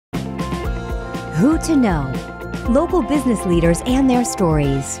Who to know? Local business leaders and their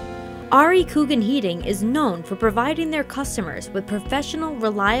stories. Coogan Heating is known for providing their customers with professional,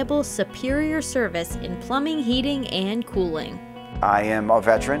 reliable, superior service in plumbing, heating, and cooling. I am a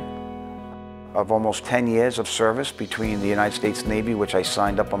veteran of almost 10 years of service between the United States Navy, which I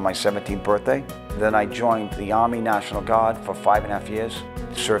signed up on my 17th birthday. Then I joined the Army National Guard for 5.5 years.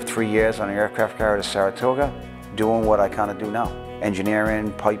 Served 3 years on an aircraft carrier to Saratoga, doing what I kind of do now.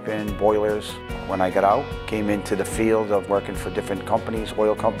 Engineering, piping, boilers. When I got out, came into the field of working for different companies,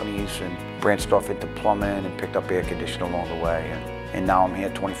 oil companies, and branched off into plumbing and picked up air conditioning along the way. And now I'm here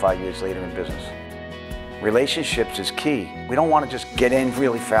 25 years later in business. Relationships is key. We don't want to just get in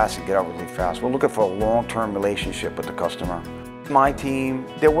really fast and get out really fast. We're looking for a long-term relationship with the customer. My team,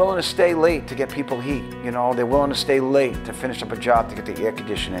 they're willing to stay late to get people heat. You know, they're willing to stay late to finish up a job to get the air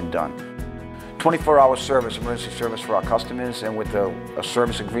conditioning done. 24-hour service, emergency service for our customers, and with the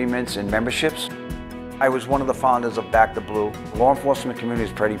service agreements and memberships. I was one of the founders of Back the Blue. Law enforcement community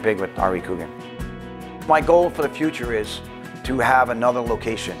is pretty big with Coogan. My goal for the future is to have another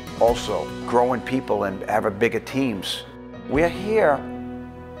location, also growing people and have a bigger teams. We're here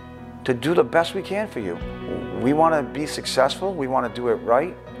to do the best we can for you. We want to be successful, we want to do it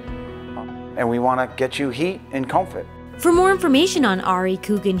right, and we want to get you heat and comfort. For more information on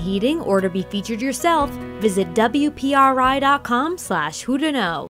Coogan Heating or to be featured yourself, visit WPRI.com/who to know.